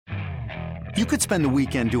You could spend the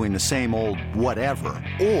weekend doing the same old whatever,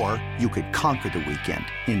 or you could conquer the weekend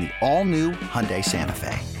in the all-new Hyundai Santa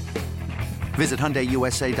Fe. Visit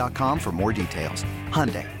HyundaiUSA.com for more details.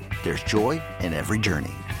 Hyundai, there's joy in every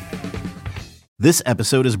journey. This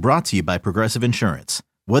episode is brought to you by Progressive Insurance.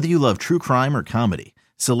 Whether you love true crime or comedy,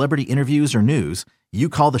 celebrity interviews or news, you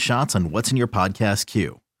call the shots on what's in your podcast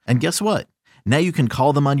queue. And guess what? Now you can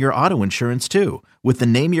call them on your auto insurance too with the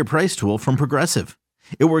Name Your Price tool from Progressive.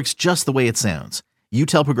 It works just the way it sounds. You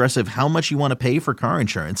tell Progressive how much you want to pay for car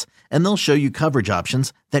insurance, and they'll show you coverage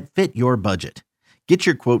options that fit your budget. Get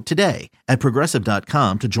your quote today at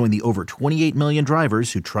Progressive.com to join the over 28 million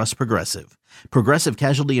drivers who trust Progressive. Progressive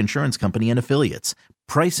Casualty Insurance Company and Affiliates.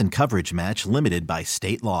 Price and coverage match limited by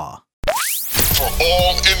state law. For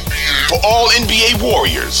all NBA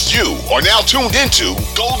Warriors, you are now tuned into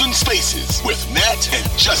Golden Spaces with Matt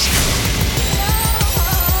and Justin.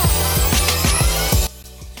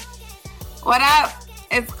 What up?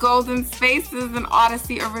 It's Golden Spaces, an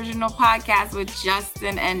Odyssey original podcast with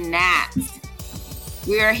Justin and Nat.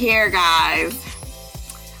 We are here, guys.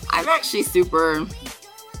 I'm actually super...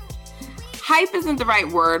 Hype isn't the right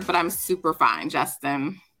word, but I'm super fine,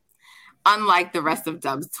 Justin. Unlike the rest of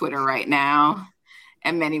Dub's Twitter right now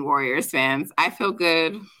and many Warriors fans, I feel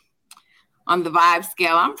good on the vibe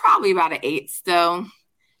scale. I'm probably about an 8 still.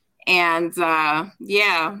 And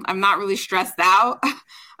yeah, I'm not really stressed out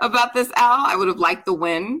about this L. I would have liked the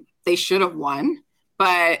win. They should have won,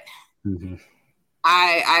 but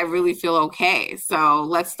I really feel okay. So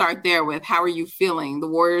let's start there with, how are you feeling? The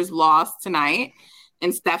Warriors lost tonight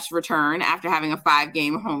in Steph's return after having a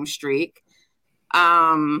 5-game home streak.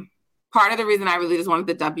 Part of the reason I really just wanted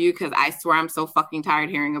the W, because I swear I'm so fucking tired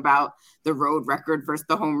hearing about the road record versus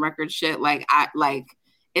the home record shit.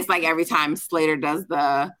 It's like every time Slater does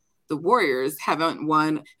the Warriors haven't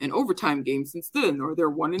won an overtime game since then, or they're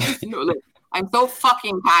 1-0. I'm so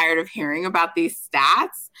fucking tired of hearing about these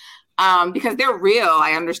stats because they're real.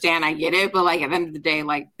 I understand, I get it, but at the end of the day,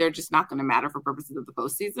 they're just not going to matter for purposes of the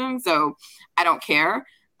postseason. So I don't care.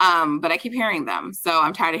 But I keep hearing them, so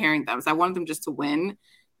I'm tired of hearing them. So I wanted them just to win,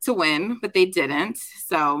 but they didn't.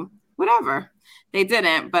 So whatever, they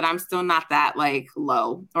didn't. But I'm still not that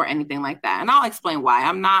low or anything like that, and I'll explain why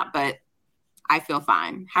I'm not. But I feel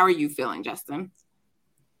fine. How are you feeling, Justin?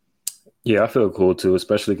 Yeah, I feel cool too,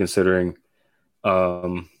 especially considering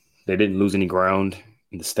they didn't lose any ground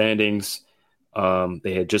in the standings.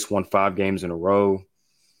 They had just won 5 games in a row.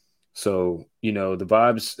 So, the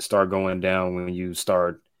vibes start going down when you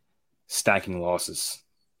start stacking losses.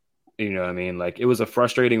 You know what I mean? It was a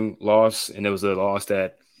frustrating loss, and it was a loss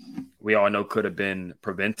that we all know could have been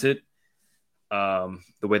prevented. The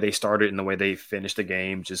way they started and the way they finished the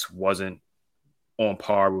game just wasn't on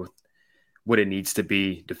par with what it needs to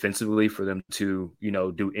be defensively for them to,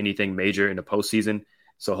 do anything major in the postseason.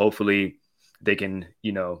 So hopefully they can,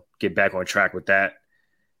 get back on track with that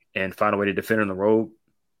and find a way to defend on the road.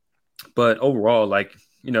 But overall, it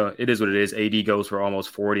is what it is. AD goes for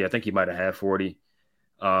almost 40. I think he might have had 40.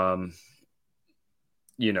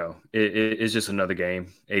 It's just another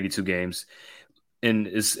game, 82 games. And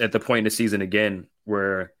it's at the point in the season again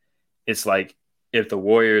where it's if the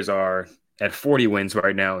Warriors are at 40 wins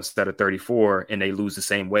right now instead of 34 and they lose the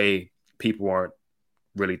same way, people aren't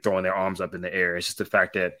really throwing their arms up in the air. It's just the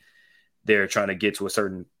fact that they're trying to get to a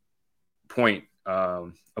certain point,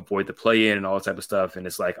 avoid the play-in and all that type of stuff. And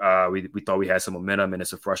it's we thought we had some momentum, and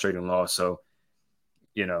it's a frustrating loss. So,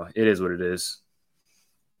 it is what it is.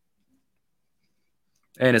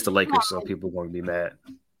 And it's the Lakers, so people are going to be mad.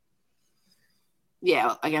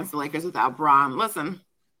 Yeah, against the Lakers without Bron. Listen,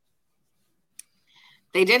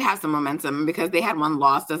 they did have some momentum because they had one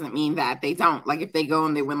loss doesn't mean that they don't. If they go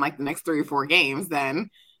and they win the next 3 or 4 games,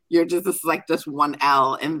 then you're just one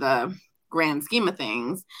L in the grand scheme of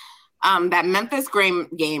things. That Memphis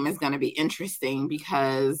game is going to be interesting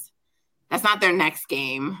because that's not their next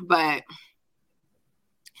game, but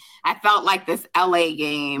I felt like this LA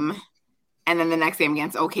game and then the next game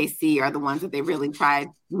against OKC are the ones that they really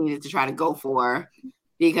needed to try to go for,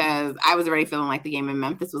 because I was already feeling like the game in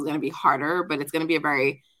Memphis was going to be harder, but it's going to be a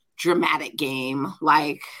very dramatic game.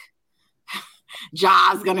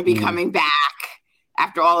 Ja's going to be coming back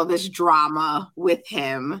after all of this drama with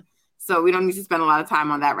him. So we don't need to spend a lot of time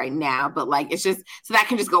on that right now, but it's just, so that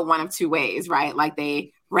can just go one of 2 ways, right?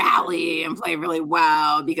 They rally and play really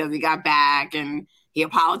well because he got back and he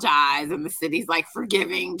apologized and the city's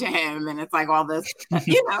forgiving to him. And it's all this, just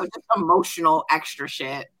emotional extra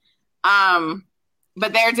shit.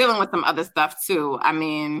 But they're dealing with some other stuff too. I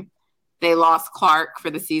mean, they lost Clark for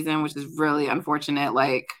the season, which is really unfortunate.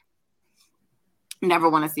 Never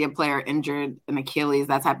want to see a player injured, an Achilles,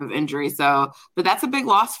 that type of injury. So, but that's a big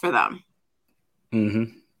loss for them.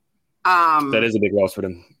 Mm-hmm. That is a big loss for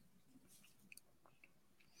them.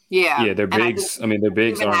 Yeah. Yeah, their bigs. Their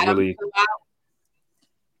bigs aren't really.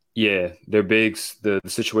 Yeah, their bigs. The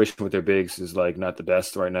situation with their bigs is like not the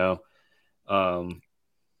best right now.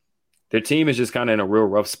 Their team is just kind of in a real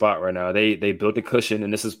rough spot right now. They built a cushion,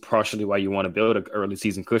 and this is partially why you want to build an early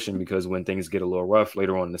season cushion, because when things get a little rough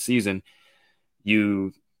later on in the season,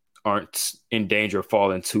 you aren't in danger of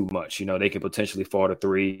falling too much. They could potentially fall to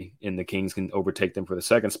 3, and the Kings can overtake them for the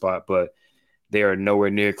second spot, but they are nowhere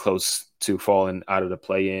near close to falling out of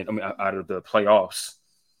the out of the playoffs.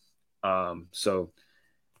 So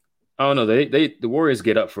I don't know. The Warriors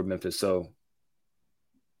get up for Memphis, so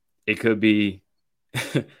it could be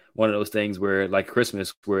one of those things where, like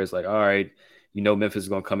Christmas, where it's like, all right, Memphis is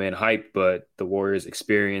going to come in hype, but the Warriors'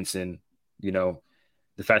 experience and,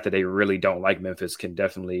 the fact that they really don't like Memphis can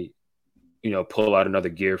definitely, pull out another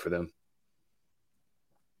gear for them.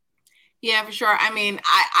 Yeah, for sure. I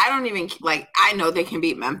don't even I know they can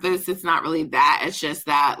beat Memphis. It's not really that. It's just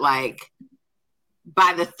that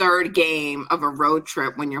by the third game of a road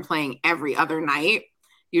trip, when you're playing every other night,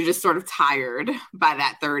 you're just sort of tired by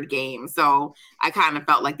that third game. So I kind of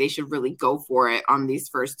felt like they should really go for it on these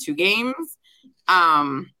first 2 games.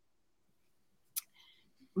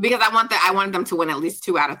 Because I wanted them to win at least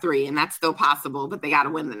 2 out of 3, and that's still possible, but they got to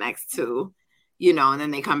win the next 2, and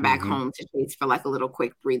then they come back home to chase for a little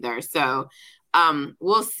quick breather. So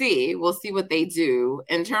we'll see. We'll see what they do.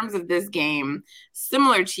 In terms of this game,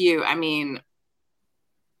 similar to you,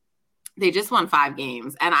 they just won 5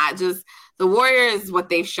 games. And the Warriors, what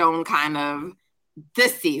they've shown kind of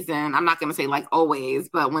this season, I'm not going to say always,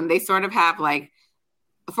 but when they sort of have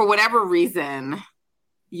for whatever reason,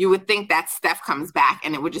 you would think that Steph comes back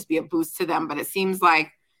and it would just be a boost to them. But it seems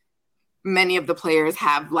like many of the players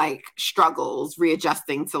have struggles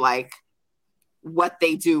readjusting to what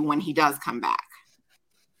they do when he does come back.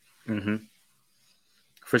 Mm-hmm.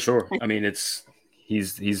 For sure.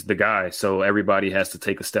 He's the guy. So everybody has to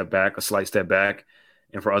take a slight step back.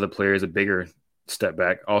 And for other players, a bigger step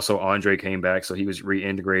back. Also, Andre came back, so he was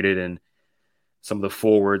reintegrated. And some of the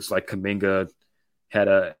forwards like Kuminga had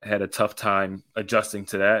a tough time adjusting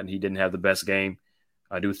to that, and he didn't have the best game.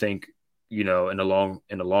 I do think, in the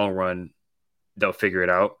long run, they'll figure it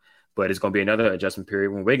out. But it's going to be another adjustment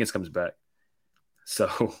period when Wiggins comes back.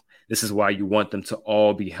 So this is why you want them to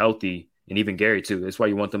all be healthy, and even Gary too. That's why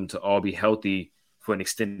you want them to all be healthy for an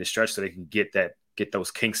extended stretch, so they can get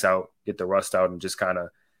those kinks out, get the rust out, and just kind of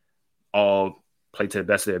all play to the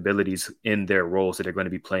best of their abilities in their roles that they're going to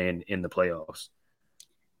be playing in the playoffs.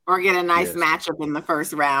 Or get a nice matchup in the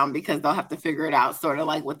first round, because they'll have to figure it out, sort of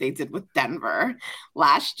like what they did with Denver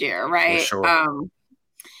last year, right? For sure.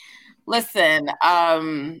 Listen,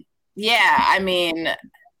 yeah,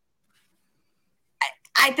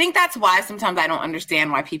 I think that's why sometimes I don't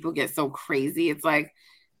understand why people get so crazy. It's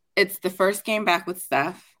it's the first game back with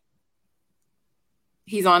Steph.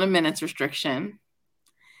 He's on a minutes restriction.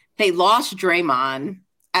 They lost Draymond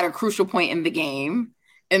at a crucial point in the game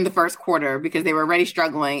in the first quarter because they were already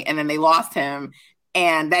struggling, and then they lost him,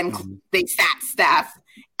 and then they sat Steph,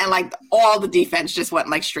 and all the defense just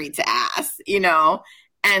went straight to ass,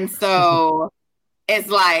 And so it's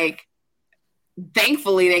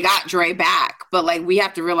thankfully they got Dre back, but we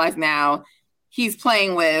have to realize now he's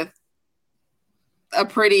playing with a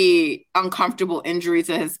pretty uncomfortable injury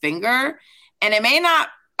to his finger, and it may not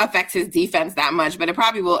affect his defense that much, but it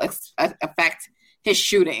probably will affect his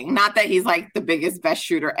shooting. Not that he's the biggest, best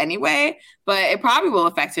shooter anyway, but it probably will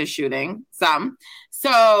affect his shooting some.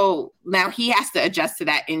 So now he has to adjust to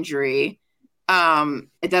that injury.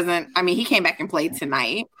 He came back and played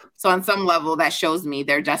tonight. So on some level that shows me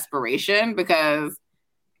their desperation, because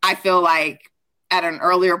I feel at an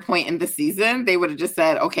earlier point in the season, they would have just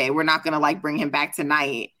said, okay, we're not going to bring him back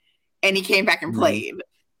tonight. And he came back and played.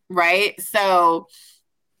 Right. So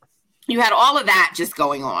you had all of that just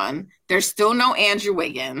going on. There's still no Andrew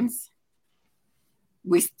Wiggins.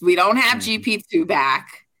 We don't have GP2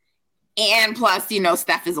 back. And plus,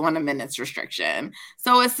 Steph is on a minutes restriction.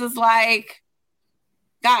 So it's just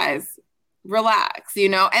guys, relax,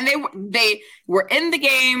 and they were in the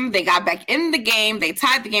game. They got back in the game. They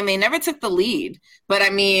tied the game. They never took the lead. But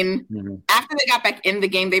after they got back in the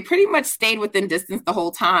game, they pretty much stayed within distance the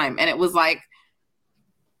whole time. And it was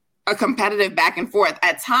a competitive back and forth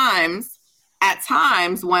at times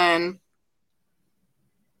when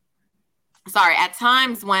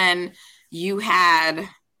you had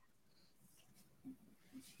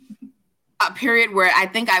a period where I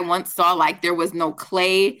think I once saw there was no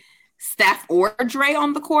Clay Steph or Dre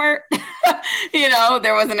on the court.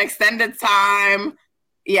 There was an extended time.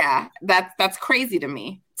 Yeah, that's crazy to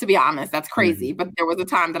me, to be honest. That's crazy. But there was a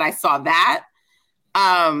time that I saw that.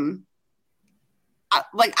 I'm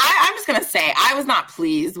just going to say, I was not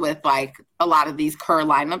pleased with like a lot of these Kerr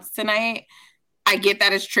lineups tonight. I get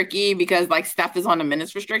that it's tricky because like Steph is on a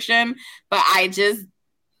minutes restriction, but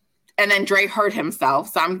and then Dre hurt himself.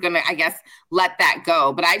 So I'm going to, I guess, let that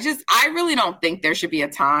go. But I really don't think there should be a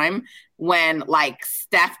time when like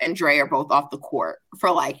Steph and Dre are both off the court for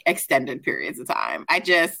like extended periods of time.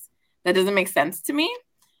 That doesn't make sense to me.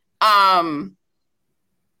 And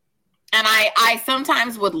I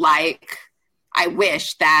sometimes I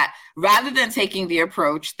wish that rather than taking the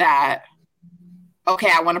approach that, okay,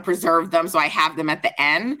 I want to preserve them so I have them at the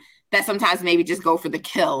end, that sometimes maybe just go for the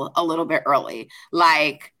kill a little bit early.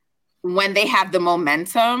 Like when they have the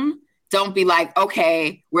momentum, don't be like,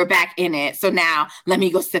 okay, we're back in it. So now let me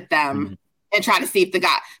go sit them and try to see if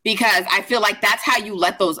because I feel like that's how you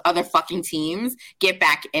let those other fucking teams get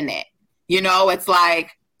back in it. It's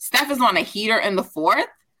like Steph is on a heater in the fourth.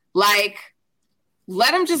 Like,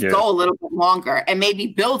 let them just go a little bit longer and maybe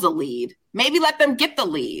build a lead. Maybe let them get the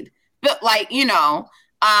lead. But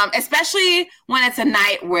especially when it's a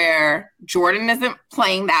night where Jordan isn't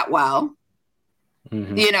playing that well,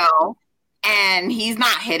 and he's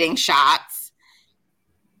not hitting shots.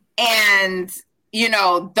 And,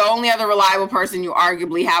 the only other reliable person you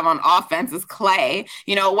arguably have on offense is Klay.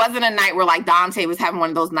 It wasn't a night where like Dante was having one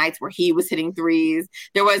of those nights where he was hitting threes.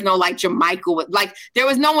 There was no like Jermichael. There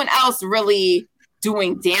was no one else really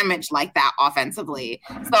doing damage like that offensively.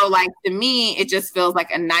 So like to me, it just feels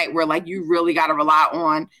like a night where like you really got to rely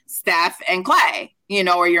on Steph and Klay,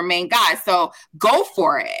 or your main guys. So go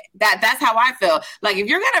for it. That's how I feel. Like if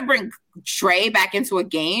you're going to bring Trey back into a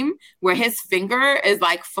game where his finger is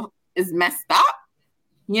like is messed up,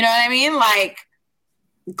 you know what I mean? Like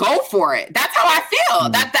go for it. That's how I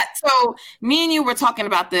feel. So me and you were talking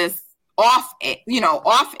about this off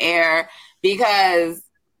air because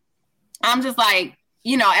I'm just like,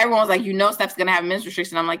 everyone's like, Steph's going to have minutes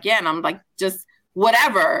restriction. I'm like, yeah. And I'm like, just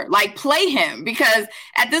whatever, like play him because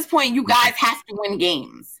at this point you guys have to win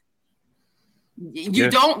games. You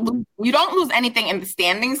don't lose anything in the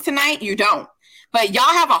standings tonight. You don't, but y'all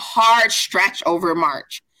have a hard stretch over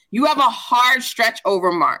March. You have a hard stretch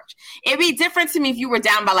over March. It'd be different to me if you were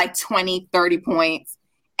down by like 20, 30 points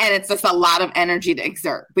and it's just a lot of energy to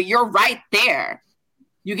exert, but you're right there.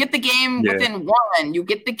 You get the game within one. You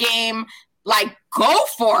get the game, like, go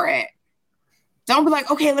for it. Don't be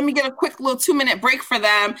like, okay, let me get a quick little 2-minute break for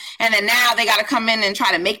them. And then now they got to come in and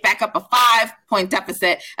try to make back up a 5-point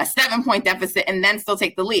deficit, a 7-point deficit, and then still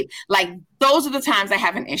take the lead. Like, those are the times I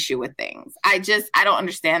have an issue with things. I don't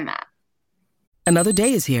understand that. Another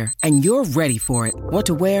day is here, and you're ready for it. What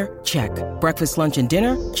to wear? Check. Breakfast, lunch, and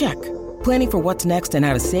dinner? Check. Planning for what's next and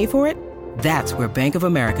how to save for it? That's where Bank of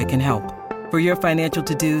America can help. For your financial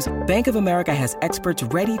to-dos, Bank of America has experts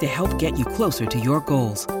ready to help get you closer to your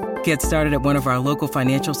goals. Get started at one of our local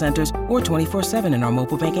financial centers or 24/7 in our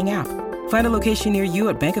mobile banking app. Find a location near you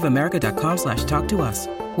at bankofamerica.com/talktous.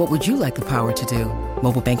 What would you like the power to do?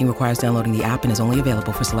 Mobile banking requires downloading the app and is only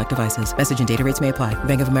available for select devices. Message and data rates may apply.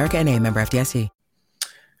 Bank of America N.A., member FDIC.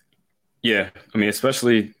 Yeah, I mean,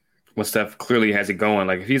 especially when Steph clearly has it going.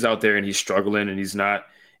 Like if he's out there and he's struggling and he's not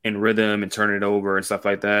in rhythm and turning it over and stuff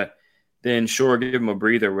like that, then sure, give him a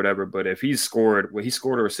breather or whatever. But if he scored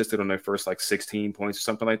or assisted on their first like 16 points or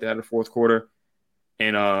something like that in the fourth quarter,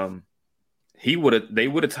 and they would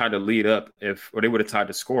have tied the lead up they would have tied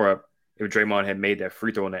the score up if Draymond had made that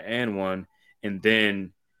free throw on the and one, and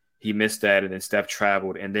then he missed that, and then Steph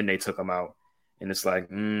traveled, and then they took him out, and it's like,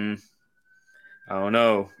 I don't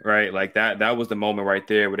know, right? Like that was the moment right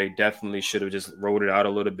there where they definitely should have just rolled it out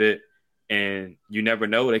a little bit. And you never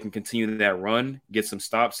know, they can continue that run, get some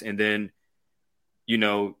stops, and then,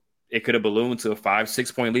 it could have ballooned to a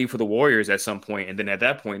 5-6 point lead for the Warriors at some point. And then at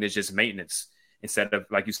that point, it's just maintenance instead of,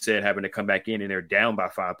 like you said, having to come back in and they're down by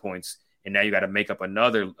 5 points. And now you got to make up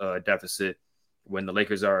another deficit when the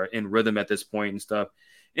Lakers are in rhythm at this point and stuff.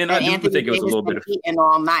 And I do think it was a little bit of eating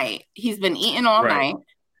all night. He's been eating all night.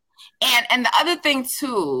 And the other thing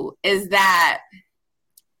too is that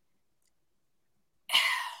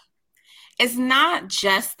it's not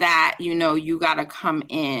just that, you got to come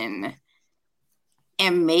in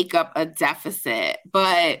and make up a deficit,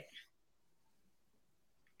 but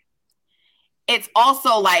it's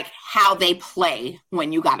also like how they play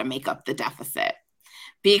when you got to make up the deficit.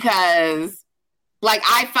 Because like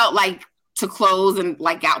I felt like to close and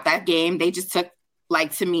like out that game, they just took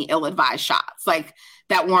like, to me, ill-advised shots like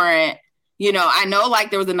that weren't, I know like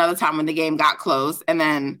there was another time when the game got close and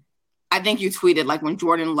then I think you tweeted like when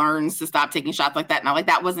Jordan learns to stop taking shots like that. Now, like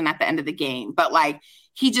that wasn't at the end of the game, but like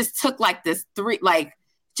he just took like this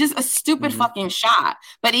just a stupid fucking shot.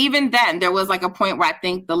 But even then, there was like a point where I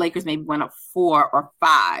think the Lakers maybe went up 4 or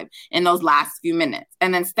 5 in those last few minutes.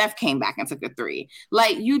 And then Steph came back and took a 3.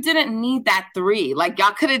 Like, you didn't need that 3. Like,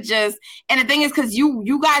 y'all could have just – and the thing is, because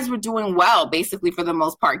you guys were doing well, basically, for the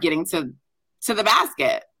most part, getting to the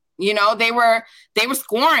basket. You know, they were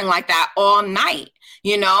scoring like that all night,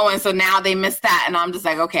 you know, and so now they missed that. And I'm just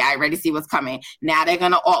like, okay, I already see what's coming. Now they're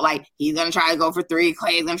going to all like, he's going to try to go for 3.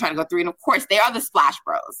 Clay's going to try to go 3. And of course, they are the splash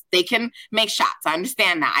bros. They can make shots. I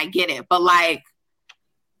understand that. I get it. But like,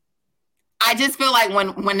 I just feel like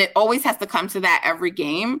when it always has to come to that every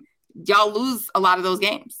game, y'all lose a lot of those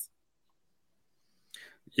games.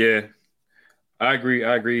 Yeah, I agree.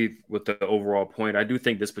 I agree with the overall point. I do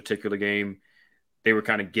think this particular game, they were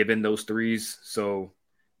kind of given those 3s. So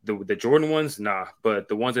the Jordan ones, nah. But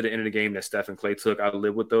the ones at the end of the game that Steph and Klay took, I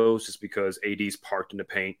live with those just because AD's parked in the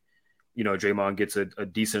paint. You know, Draymond gets a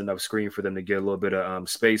decent enough screen for them to get a little bit of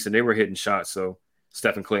space, and they were hitting shots. So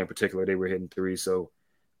Steph and Klay in particular, they were hitting 3s. So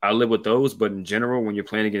I live with those. But in general, when you're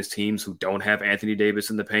playing against teams who don't have Anthony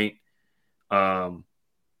Davis in the paint,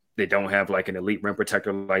 they don't have like an elite rim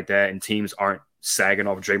protector like that, and teams aren't sagging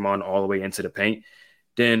off Draymond all the way into the paint,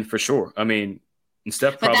 then for sure. I mean, and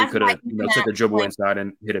Steph probably could have took a dribble inside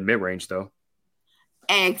and hit a mid-range, though.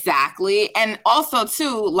 Exactly. And also,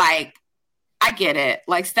 too, like, I get it.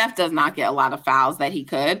 Like, Steph does not get a lot of fouls that he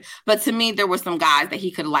could. But to me, there were some guys that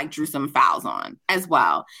he could have, like, drew some fouls on as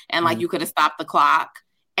well. And, like, you could have stopped the clock.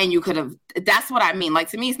 And you could have – that's what I mean. Like,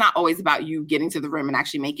 to me, it's not always about you getting to the rim and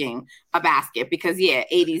actually making a basket because, yeah,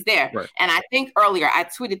 80's there. Right. And I think earlier I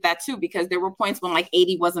tweeted that, too, because there were points when, like,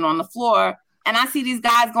 80 wasn't on the floor. And I see these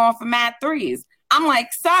guys going for mad 3s. I'm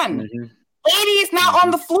like, son, 80 is not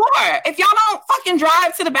on the floor. If y'all don't fucking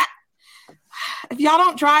drive to the back, if y'all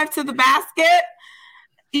don't drive to the basket,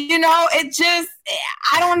 you know, it just,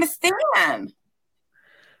 I don't understand.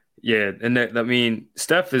 Yeah, and I mean,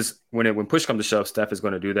 Steph is, when push comes to shove, Steph is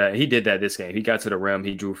going to do that. He did that this game. He got to the rim.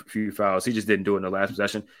 He drew a few fouls. He just didn't do it in the last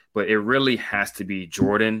possession. But it really has to be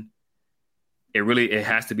Jordan. It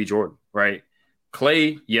has to be Jordan, right?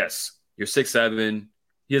 Klay, yes, you're 6'7".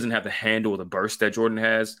 He doesn't have the handle or the burst that Jordan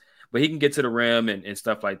has, but he can get to the rim and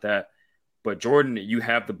stuff like that. But Jordan, you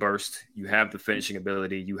have the burst, you have the finishing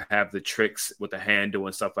ability, you have the tricks with the handle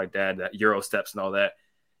and stuff like that, that Euro steps and all that.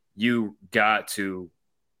 You got to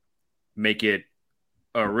make it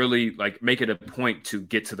make it a point to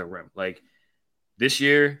get to the rim. Like this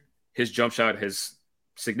year, his jump shot has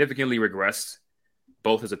significantly regressed,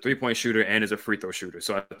 both as a 3-point shooter and as a free throw shooter.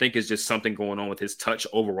 So I think it's just something going on with his touch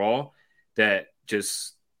overall that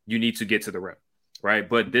just you need to get to the rim, right?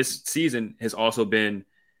 But this season has also been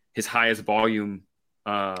his highest volume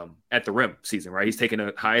at the rim season, right? He's taking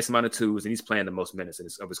the highest amount of 2s, and he's playing the most minutes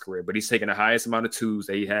of his career, but he's taking the highest amount of 2s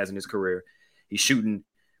that he has in his career. He's shooting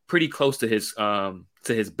pretty close to his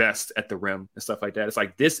best at the rim and stuff like that. It's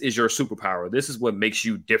like, this is your superpower. This is what makes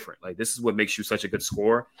you different. Like, this is what makes you such a good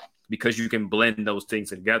scorer, because you can blend those things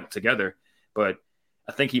together. But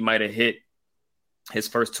I think he might have hit his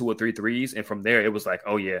first 2 or 3 threes, and from there it was like,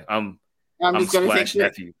 oh yeah, I'm Splash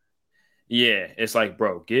Nephew. Yeah, it's like,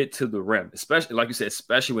 bro, get to the rim, especially like you said,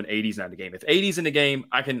 especially when 80's not in the game. If 80's in the game,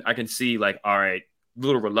 I can see like, all right,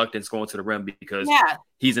 little reluctance going to the rim because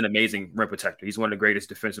he's an amazing rim protector. He's one of the greatest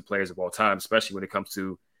defensive players of all time, especially when it comes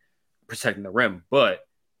to protecting the rim. But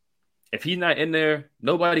if he's not in there,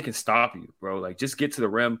 nobody can stop you, bro. Like, just get to the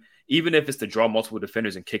rim, even if it's to draw multiple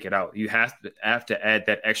defenders and kick it out. You have to add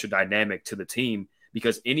that extra dynamic to the team,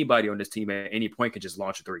 because anybody on this team at any point can just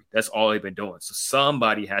launch a 3. That's all they've been doing. So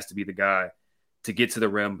somebody has to be the guy to get to the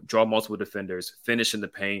rim, draw multiple defenders, finish in the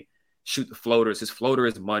paint, shoot the floaters. His floater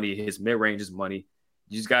is money. His mid-range is money.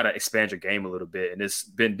 You just got to expand your game a little bit. And it's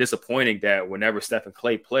been disappointing that whenever Steph and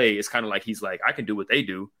Klay play, it's kind of like he's like, I can do what they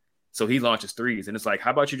do. So he launches 3s. And it's like,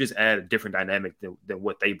 how about you just add a different dynamic than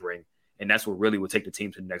what they bring? And that's what really will take the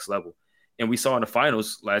team to the next level. And we saw in the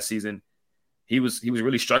finals last season, he was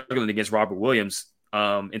really struggling against Robert Williams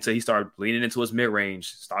until he started leaning into his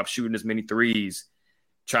mid-range, stopped shooting as many 3s,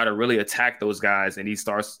 try to really attack those guys, and he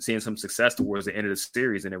starts seeing some success towards the end of the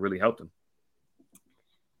series, and it really helped him.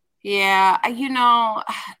 Yeah, you know,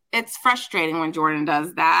 it's frustrating when Jordan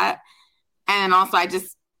does that. And also, I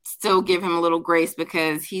just still give him a little grace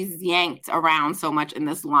because he's yanked around so much in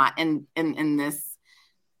this line, in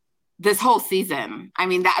this whole season. I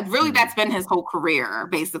mean, that's been his whole career,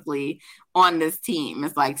 basically, on this team.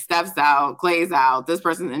 It's like, Steph's out, Klay's out, this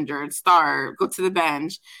person's injured, start, go to the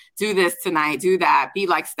bench, do this tonight, do that, be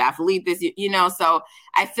like Steph, lead this, you know. So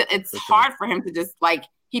I feel it's hard for him to just, like,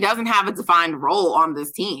 he doesn't have a defined role on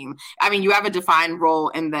this team. I mean, you have a defined role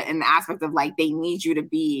in the aspect of like, they need you to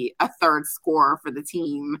be a third scorer for the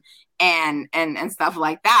team and stuff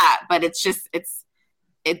like that. But it's just,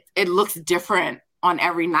 it looks different on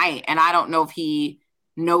every night. And I don't know if he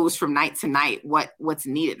knows from night to night what's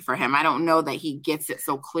needed for him. I don't know that he gets it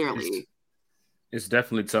so clearly. It's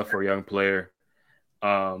definitely tough for a young player.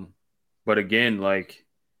 But again, like,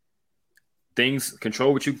 things,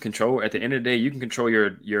 control what you can control. At the end of the day, you can control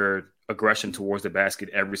your aggression towards the basket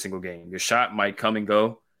every single game. Your shot might come and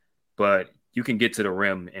go, but you can get to the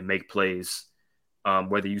rim and make plays,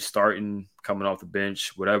 whether you starting, coming off the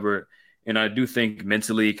bench, whatever. And I do think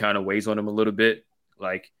mentally it kind of weighs on him a little bit.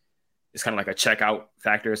 Like, it's kind of like a checkout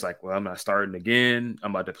factor. It's like, well, I'm not starting again.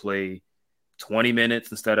 I'm about to play 20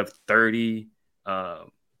 minutes instead of 30.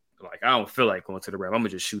 Like, I don't feel like going to the rim. I'm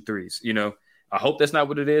going to just shoot threes, you know? I hope that's not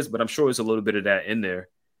what it is, but I'm sure it's a little bit of that in there.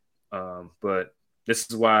 But this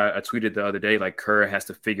is why I tweeted the other day, like, Kerr has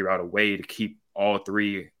to figure out a way to keep all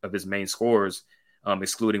three of his main scorers,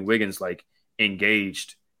 excluding Wiggins, like,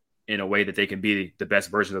 engaged in a way that they can be the best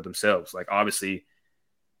version of themselves. Like, obviously,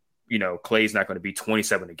 you know, Klay's not going to be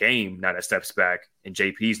 27 a game, now that steps back, and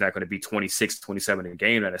JP's not going to be 26, 27 a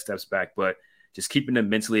game, now that steps back, but just keeping them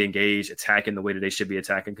mentally engaged, attacking the way that they should be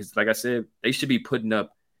attacking. Because, like I said, they should be putting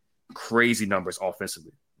up crazy numbers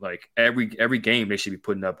offensively. Like, every game they should be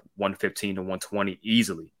putting up 115 to 120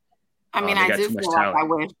 easily. I mean,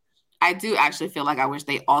 I do actually feel like I wish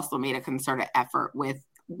they also made a concerted effort with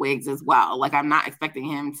Wiggs as well. Like, I'm not expecting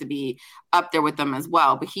him to be up there with them as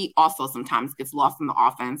well, but he also sometimes gets lost in the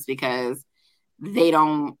offense because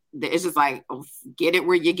it's just like, get it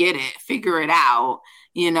where you get it, figure it out,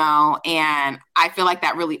 you know? And I feel like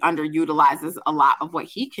that really underutilizes a lot of what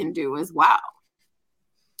he can do as well.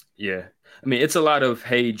 Yeah. I mean, it's a lot of,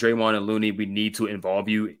 hey, Draymond and Looney, we need to involve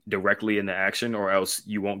you directly in the action or else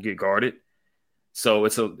you won't get guarded. So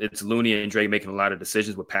it's Looney and Dre making a lot of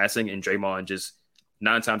decisions with passing, and Draymond just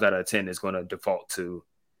 9 times out of 10 is going to default to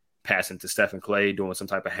passing to Steph and Klay, doing some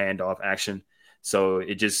type of handoff action. So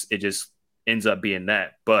it just ends up being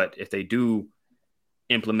that. But if they do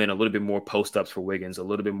implement a little bit more post-ups for Wiggins, a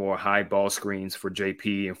little bit more high ball screens for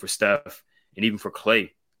JP and for Steph, and even for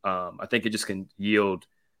Klay, I think it just can yield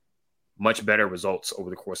much better results over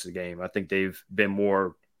the course of the game. I think they've been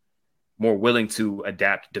more willing to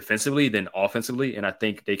adapt defensively than offensively, and I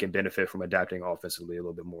think they can benefit from adapting offensively a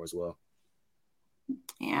little bit more as well.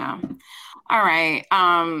 Yeah. All right.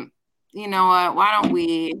 You know what? Why don't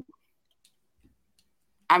we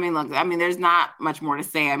 – I mean, look, there's not much more to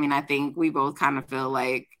say. I mean, I think we both kind of feel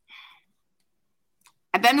like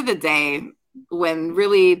at the end of the day, when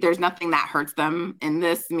really there's nothing that hurts them in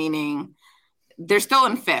this, meaning they're still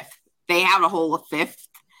in 5th. They have a whole 5th.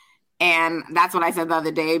 And that's what I said the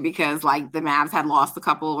other day because, like, the Mavs had lost a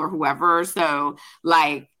couple or whoever. So,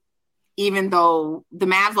 like, even though the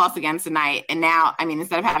Mavs lost again tonight, and now, I mean,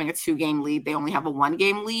 instead of having a 2-game lead, they only have a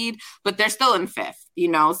 1-game lead, but they're still in 5th, you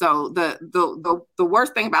know? So the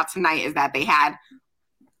worst thing about tonight is that they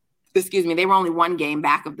were only 1 game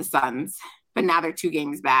back of the Suns, but now they're 2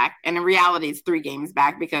 games back. And in reality, it's 3 games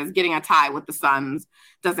back because getting a tie with the Suns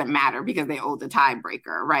doesn't matter because they owe the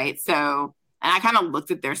tiebreaker, right? So, and I kind of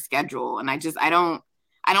looked at their schedule and I don't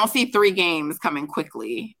see 3 games coming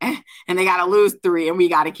quickly and they got to lose 3 and we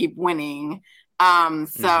got to keep winning.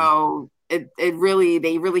 So they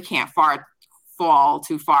really can't fall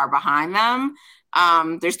too far behind them.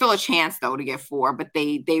 There's still a chance though to get 4, but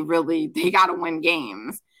they got to win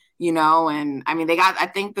games, you know? And I mean, I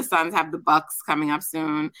think the Suns have the Bucks coming up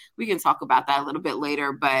soon. We can talk about that a little bit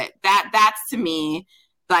later, but that's to me,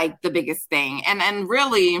 like, the biggest thing. And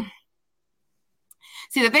really,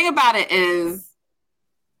 see, the thing about it is,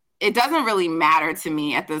 it doesn't really matter to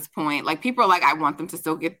me at this point. Like, people are like, I want them to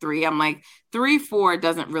still get 3. I'm like, 3-4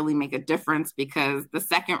 doesn't really make a difference because the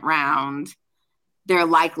second round, they're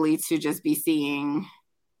likely to just be seeing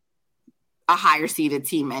a higher seeded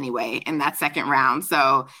team anyway in that second round.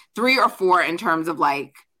 So 3 or 4 in terms of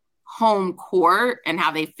like home court and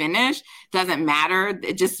how they finish doesn't matter.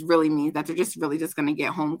 It just really means that they're just really just going to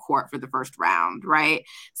get home court for the first round, right?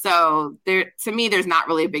 So to me, there's not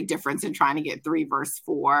really a big difference in trying to get 3 versus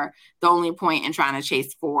 4. The only point in trying to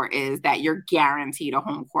chase 4 is that you're guaranteed a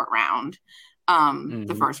home court round,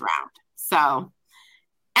 the first round. So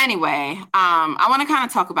anyway, I want to kind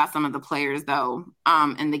of talk about some of the players though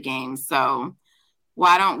in the game. So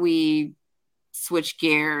why don't we switch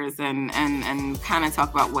gears and kind of talk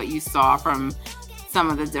about what you saw from some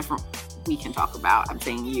of the different, we can talk about, I'm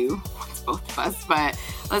saying you, it's both of us, but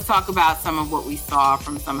let's talk about some of what we saw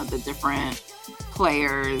from some of the different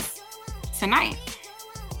players tonight.